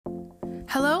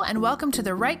Hello and welcome to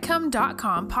the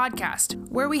WriteCome.com podcast,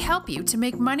 where we help you to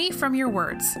make money from your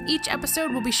words. Each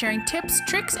episode will be sharing tips,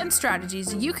 tricks, and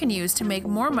strategies you can use to make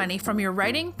more money from your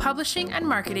writing, publishing, and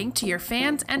marketing to your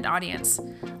fans and audience.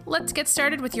 Let's get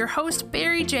started with your host,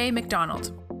 Barry J.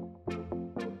 McDonald.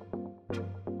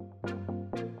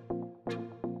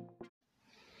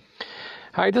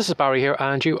 Hi, this is Barry here,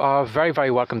 and you are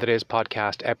very welcome to today's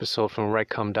podcast episode from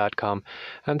WriteCome.com.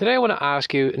 And today I want to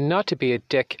ask you not to be a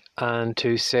dick and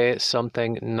to say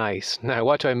something nice. Now,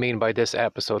 what do I mean by this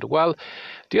episode? Well,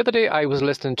 the other day I was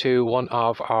listening to one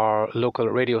of our local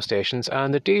radio stations,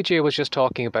 and the DJ was just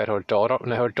talking about her daughter.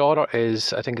 Now, her daughter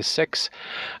is 6,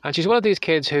 and she's one of these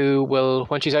kids who will,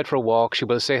 when she's out for a walk, she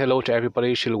will say hello to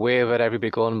everybody, she'll wave at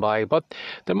everybody going by. But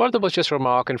the mother was just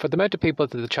remarking for the amount of people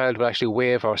that the child will actually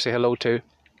wave or say hello to,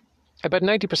 about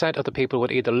 90% of the people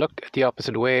would either look the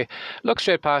opposite way, look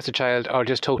straight past the child, or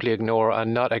just totally ignore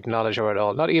and not acknowledge her at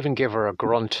all, not even give her a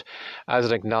grunt as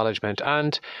an acknowledgement.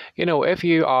 And, you know, if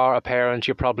you are a parent,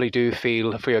 you probably do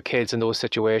feel for your kids in those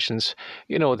situations,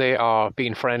 you know, they are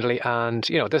being friendly, and,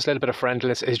 you know, this little bit of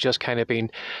friendliness is just kind of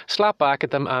being slapped back at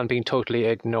them and being totally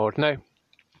ignored. Now,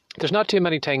 there's not too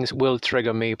many things will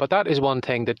trigger me, but that is one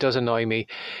thing that does annoy me,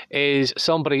 is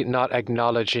somebody not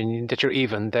acknowledging that you're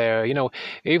even there. You know,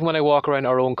 even when I walk around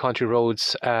our own country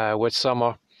roads with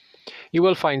summer, you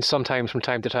will find sometimes from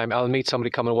time to time I'll meet somebody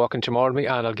coming walking toward me,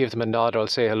 and I'll give them a nod, or I'll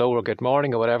say hello or good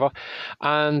morning or whatever,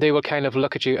 and they will kind of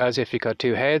look at you as if you got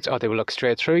two heads, or they will look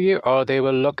straight through you, or they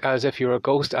will look as if you're a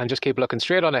ghost and just keep looking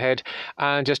straight on ahead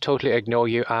and just totally ignore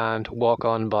you and walk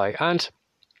on by. And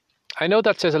I know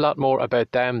that says a lot more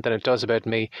about them than it does about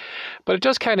me, but it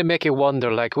does kind of make you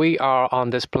wonder, like, we are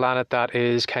on this planet that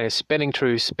is kind of spinning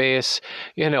through space.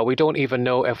 You know, we don't even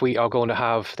know if we are going to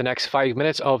have the next 5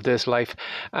 minutes of this life,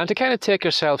 and to kind of take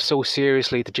yourself so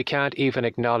seriously that you can't even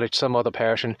acknowledge some other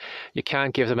person, you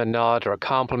can't give them a nod or a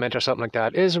compliment or something like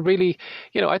that, is really,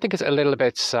 you know, I think it's a little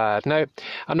bit sad. Now,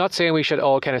 I'm not saying we should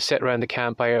all kind of sit around the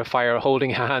campfire fire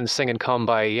holding hands singing Come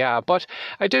By, yeah, but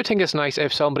I do think it's nice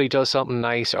if somebody does something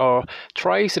nice or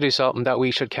tries to do something, that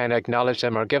we should kind of acknowledge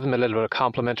them or give them a little bit of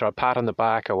compliment or a pat on the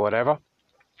back or whatever.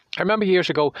 I remember years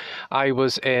ago I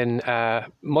was in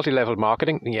multi-level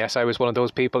marketing. Yes, I was one of those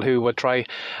people who would try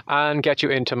and get you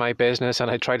into my business,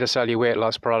 and I'd try to sell you weight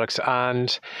loss products. And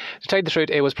to tell you the truth,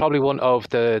 it was probably one of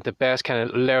the best kind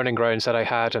of learning grounds that I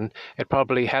had, and it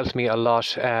probably helped me a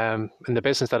lot in the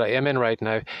business that I am in right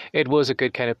now. It was a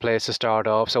good kind of place to start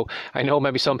off. So I know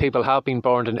maybe some people have been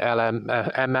burned in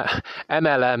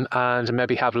MLM and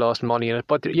maybe have lost money in it,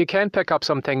 but you can pick up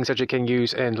some things that you can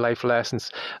use in life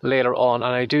lessons later on,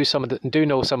 and I do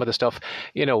know some of the stuff,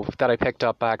 you know, that I picked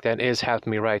up back then is helping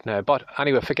me right now. But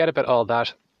anyway, forget about all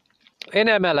that. In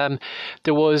MLM,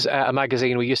 there was a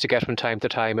magazine we used to get from time to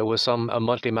time. It was a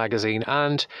monthly magazine,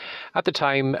 and at the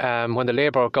time when the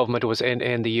Labour government was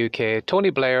in the UK, Tony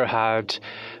Blair had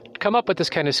come up with this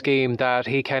kind of scheme that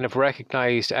he kind of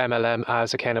recognised MLM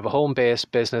as a kind of a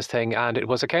home-based business thing, and it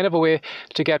was a kind of a way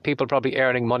to get people probably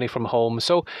earning money from home.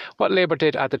 So what Labour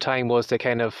did at the time was they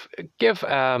kind of give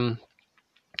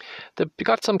they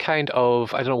got some kind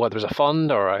of, I don't know whether it was a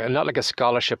fund or not like a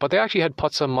scholarship, but they actually had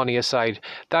put some money aside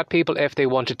that people, if they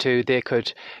wanted to, they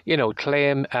could, you know,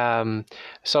 claim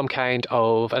some kind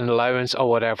of an allowance or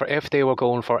whatever if they were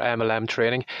going for MLM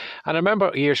training. And I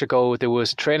remember years ago there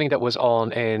was training that was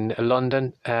on in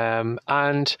London,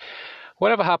 and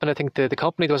whatever happened, I think the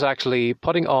company that was actually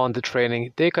putting on the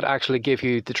training, they could actually give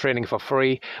you the training for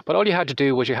free, but all you had to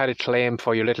do was you had to claim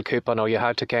for your little coupon, or you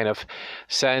had to kind of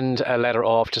send a letter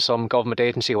off to some government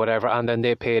agency or whatever, and then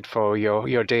they paid for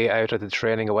your day out of the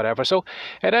training or whatever. So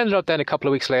it ended up then a couple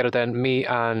of weeks later, then me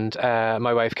and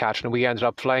my wife Catherine, we ended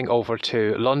up flying over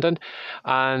to London,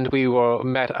 and we were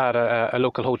met at a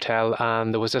local hotel,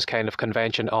 and there was this kind of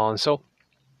convention on. So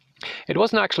it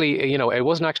wasn't actually, you know, it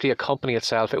wasn't actually a company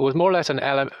itself. It was more or less an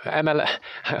MLM.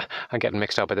 I'm getting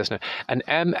mixed up with this now. An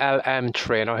MLM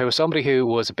trainer who was somebody who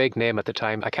was a big name at the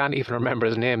time. I can't even remember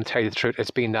his name, to tell you the truth.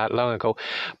 It's been that long ago.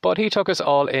 But he took us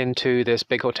all into this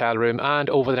big hotel room,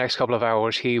 and over the next couple of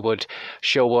hours, he would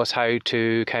show us how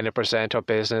to kind of present our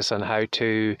business, and how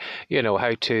to, you know,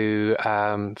 how to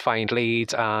find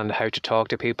leads, and how to talk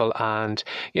to people, and,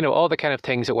 you know, all the kind of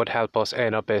things that would help us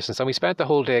in our business. And we spent the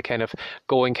whole day kind of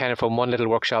going from one little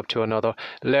workshop to another,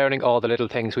 learning all the little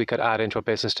things we could add into our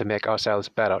business to make ourselves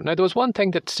better. Now, there was one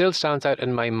thing that still stands out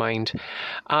in my mind,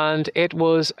 and it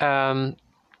was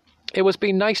it was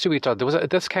being nice to each other. There was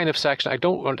this kind of section, I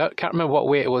can't remember what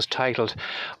way it was titled,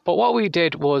 but what we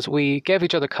did was we gave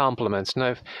each other compliments.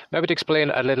 Now, maybe to explain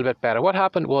it a little bit better, what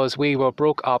happened was we were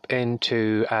broke up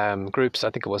into groups, I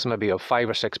think it was maybe of 5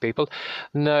 or 6 people.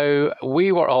 Now,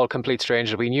 we were all complete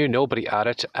strangers. We knew nobody at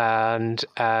it, and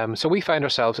so we found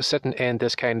ourselves sitting in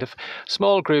this kind of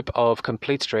small group of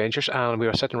complete strangers, and we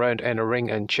were sitting around in a ring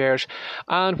in chairs.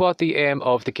 And what the aim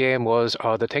of the game was,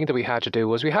 or the thing that we had to do,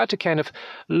 was we had to kind of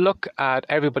look at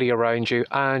everybody around you,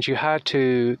 and you had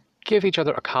to give each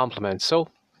other a compliment. So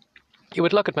you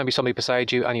would look at maybe somebody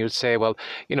beside you and you would say, well,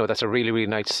 you know, that's a really, really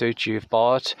nice suit you've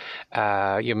bought.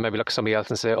 You maybe look at somebody else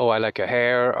and say, oh, I like your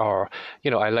hair, or, you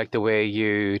know, I like the way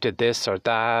you did this or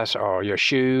that, or your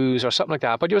shoes or something like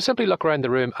that. But you would simply look around the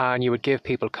room and you would give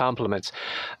people compliments.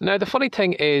 Now, the funny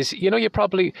thing is, you know, you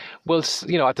probably will,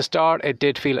 you know, at the start, it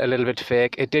did feel a little bit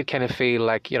fake. It did kind of feel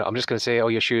like, you know, I'm just going to say, oh,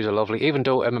 your shoes are lovely, even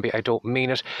though maybe I don't mean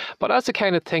it. But as the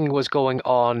kind of thing was going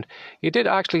on, you did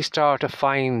actually start to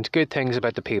find good things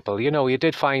about the people. You know, you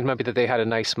did find maybe that they had a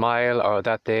nice smile, or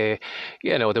that they,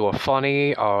 you know, they were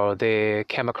funny, or they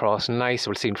came across nice,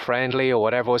 or seemed friendly, or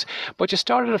whatever it was. But you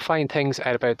started to find things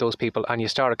out about those people, and you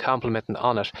started complimenting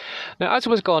on it. Now, as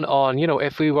it was going on, you know,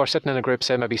 if we were sitting in a group,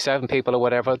 say maybe 7 people or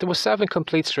whatever, there were 7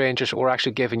 complete strangers who were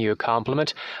actually giving you a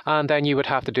compliment, and then you would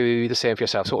have to do the same for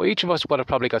yourself. So each of us would have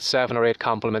probably got 7 or 8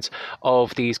 compliments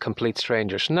of these complete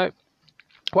strangers. Now,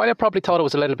 while I probably thought it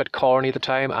was a little bit corny at the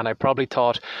time, and I probably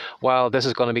thought, well, this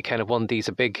is going to be kind of one of these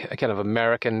a big kind of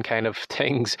American kind of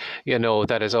things, you know,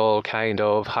 that is all kind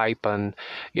of hype, and,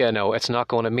 you know, it's not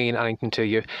going to mean anything to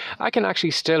you. I can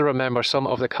actually still remember some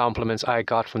of the compliments I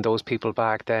got from those people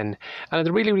back then, and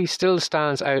it really, really still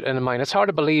stands out in my mind. It's hard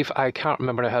to believe. I can't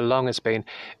remember how long it's been.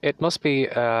 It must be,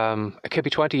 it could be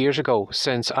 20 years ago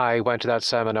since I went to that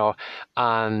seminar,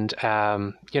 and,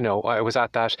 you know, I was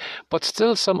at that, but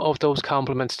still some of those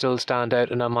compliments still stand out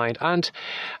in our mind. And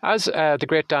as the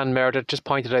great Dan Meredith just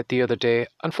pointed out the other day,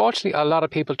 unfortunately a lot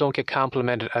of people don't get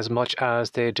complimented as much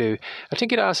as they do. I think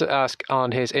he'd ask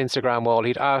on his Instagram wall,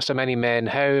 he'd asked many men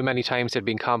how many times they'd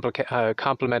been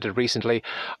complimented recently,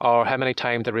 or how many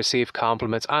times they received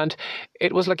compliments, and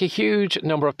it was like a huge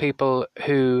number of people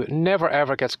who never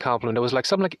ever gets complimented. It was like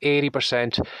something like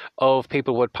 80% of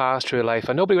people would pass through life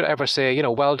and nobody would ever say, you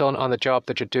know, well done on the job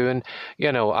that you're doing,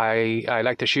 you know, I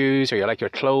like the shoes, or you like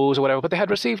your clothes or whatever. But they had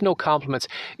received no compliments,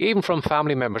 even from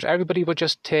family members. Everybody would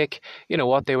just take, you know,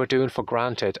 what they were doing for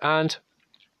granted. And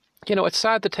you know, it's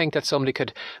sad to think that somebody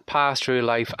could pass through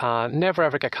life and never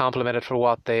ever get complimented for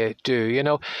what they do. You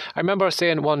know, I remember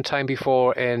saying one time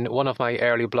before in one of my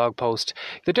early blog posts,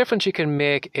 the difference you can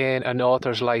make in an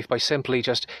author's life by simply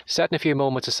just setting a few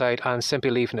moments aside and simply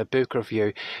leaving a book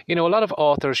review. You know, a lot of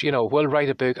authors, you know, will write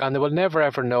a book and they will never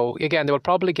ever know. Again, they will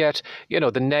probably get, you know,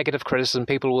 the negative criticism.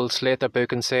 People will slate their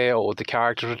book and say, oh, the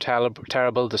characters were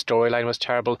terrible, the storyline was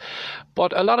terrible.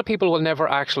 But a lot of people will never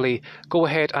actually go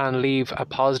ahead and leave a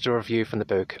positive review from the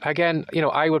book. Again, you know,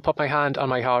 I would put my hand on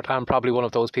my heart. I'm probably one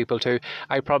of those people too.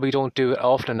 I probably don't do it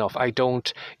often enough. I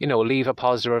don't, you know, leave a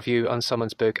positive review on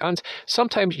someone's book. And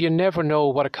sometimes you never know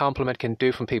what a compliment can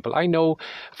do from people. I know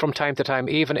from time to time,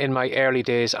 even in my early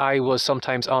days, I was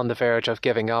sometimes on the verge of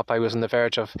giving up. I was on the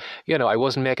verge of, you know, I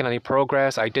wasn't making any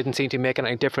progress. I didn't seem to be making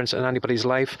any difference in anybody's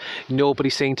life. Nobody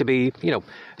seemed to be, you know,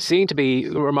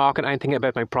 remarking anything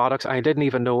about my products. I didn't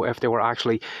even know if they were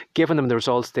actually giving them the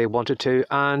results they wanted to.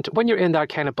 And when you're in that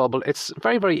kind of bubble, it's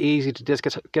very, very easy to just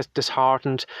get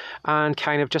disheartened and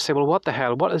kind of just say, well, what the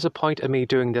hell? What is the point of me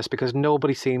doing this? Because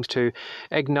nobody seems to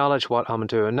acknowledge what I'm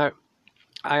doing. Now,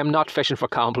 I am not fishing for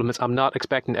compliments. I'm not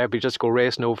expecting everybody just to go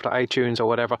racing over to iTunes or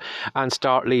whatever and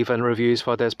start leaving reviews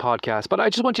for this podcast. But I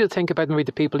just want you to think about maybe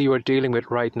the people you are dealing with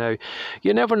right now.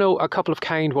 You never know, a couple of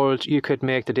kind words you could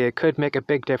make today could make a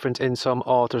big difference in some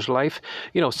author's life.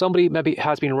 You know, somebody maybe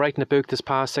has been writing a book this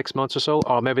past 6 months or so,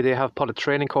 or maybe they have put a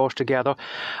training course together.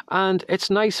 And it's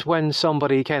nice when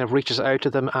somebody kind of reaches out to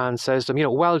them and says to them, you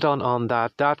know, well done on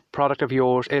that. That product of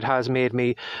yours, it has made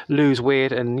me lose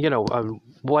weight, and, you know,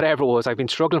 whatever it was. I've been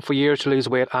struggling for years to lose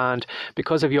weight, and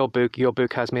because of your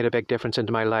book has made a big difference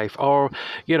into my life. Or,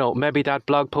 you know, maybe that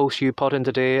blog post you put in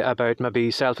today about maybe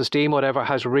self-esteem, whatever,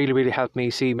 has really, really helped me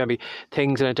see maybe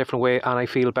things in a different way and I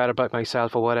feel better about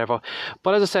myself or whatever.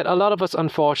 But as I said, a lot of us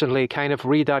unfortunately kind of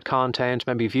read that content,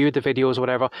 maybe view the videos,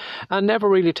 whatever, and never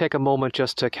really take a moment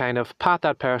just to kind of pat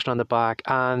that person on the back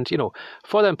and, you know,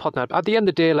 for them putting that, at the end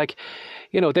of the day, like,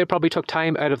 you know, they probably took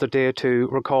time out of the day to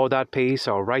record that piece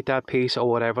or write that piece or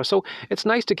whatever. So it's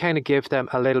nice to kind of give them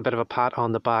a little bit of a pat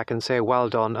on the back and say, well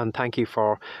done and thank you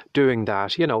for doing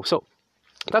that, you know. So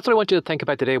That's what I want you to think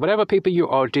about today. Whatever people you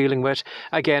are dealing with,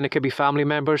 again, it could be family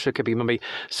members, it could be maybe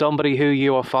somebody who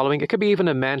you are following, it could be even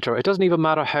a mentor. It doesn't even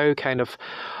matter how kind of,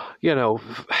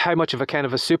 how much of a kind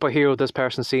of a superhero this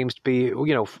person seems to be,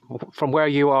 from where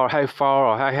you are, how far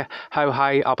or how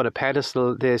high up on a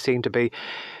pedestal they seem to be.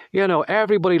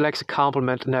 Everybody likes a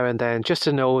compliment now and then, just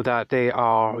to know that they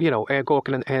are,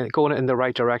 going in the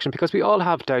right direction, because we all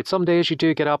have doubts. Some days you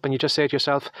do get up and you just say to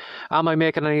yourself, am I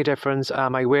making any difference?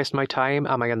 Am I wasting my time?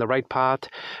 Am I on the right path?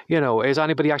 Is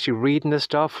anybody actually reading this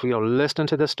stuff, listening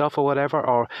to this stuff or whatever?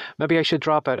 Or maybe I should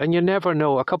drop it. And you never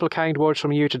know. A couple of kind words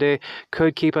from you today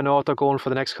could keep an author going for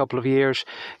the next couple of years.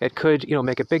 It could,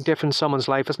 make a big difference in someone's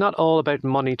life. It's not all about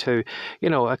money too.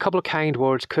 A couple of kind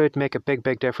words could make a big,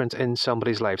 big difference in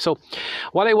somebody's life. So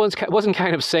while I wasn't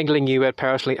kind of singling you out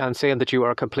personally and saying that you are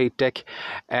a complete dick,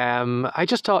 I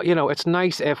just thought, it's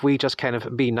nice if we just kind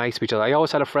of be nice to each other. I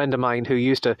always had a friend of mine who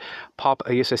used to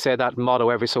say that motto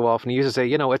every so often. He used to say,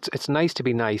 it's nice to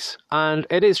be nice. And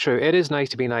it is true. It is nice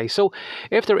to be nice. So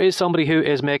if there is somebody who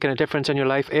is making a difference in your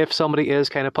life, if somebody is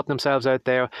kind of putting themselves out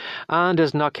there and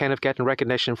is not kind of getting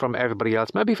recognition from everybody else,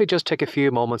 maybe if you just take a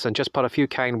few moments and just put a few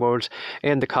kind words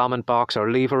in the comment box or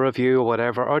leave a review or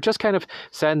whatever, or just kind of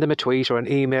send them a tweet or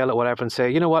an email or whatever and say,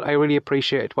 you know what, I really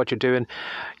appreciate what you're doing.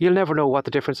 You'll never know what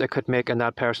the difference it could make in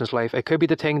that person's life. It could be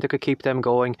the thing that could keep them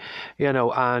going,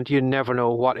 and you never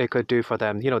know what it could do for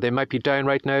them. They might be down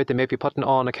right now. They may be putting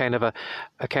on a kind of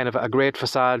a great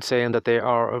facade saying that they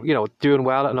are, doing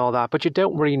well and all that, but you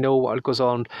don't really know what goes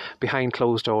on behind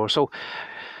closed doors. So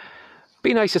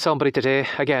be nice to somebody today.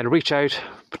 Again, reach out,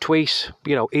 tweet,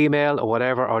 email or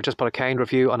whatever, or just put a kind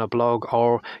review on a blog,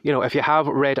 or, if you have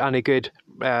read any good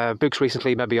books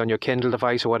recently, maybe on your Kindle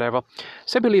device or whatever,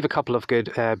 simply leave a couple of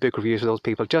good book reviews for those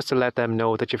people, just to let them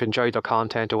know that you've enjoyed their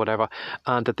content or whatever,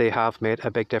 and that they have made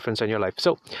a big difference in your life.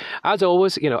 So, as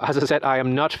always, as I said, I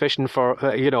am not fishing for,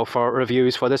 for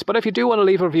reviews for this, but if you do want to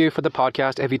leave a review for the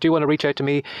podcast, if you do want to reach out to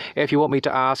me, if you want me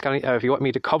to ask if you want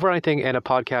me to cover anything in a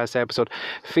podcast episode,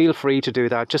 feel free to do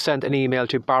that. Just send an email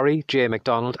to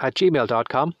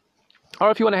barryjmcdonald@gmail.com. Or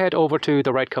if you want to head over to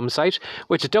the Writecome site,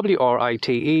 which is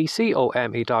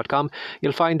WRITECOME.com,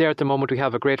 you'll find there at the moment we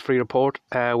have a great free report,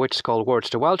 which is called Words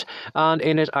to Wealth. And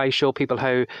in it, I show people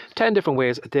how 10 different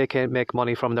ways they can make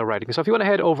money from their writing. So if you want to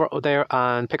head over there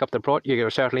and pick up the report, you're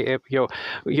certainly you're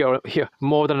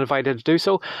more than invited to do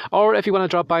so. Or if you want to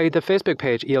drop by the Facebook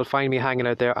page, you'll find me hanging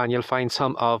out there, and you'll find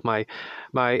some of my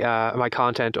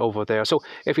content over there. So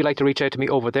if you'd like to reach out to me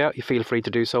over there, you feel free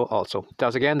to do so also.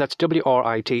 That's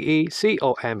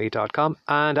WRITECOME.com.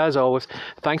 And as always,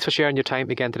 thanks for sharing your time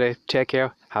again today. Take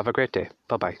care. Have a great day.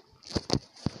 Bye-bye.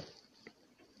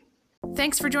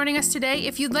 Thanks for joining us today.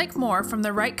 If you'd like more from the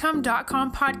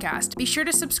Writecome.com podcast, be sure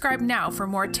to subscribe now for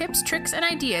more tips, tricks, and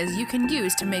ideas you can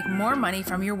use to make more money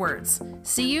from your words.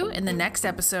 See you in the next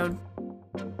episode.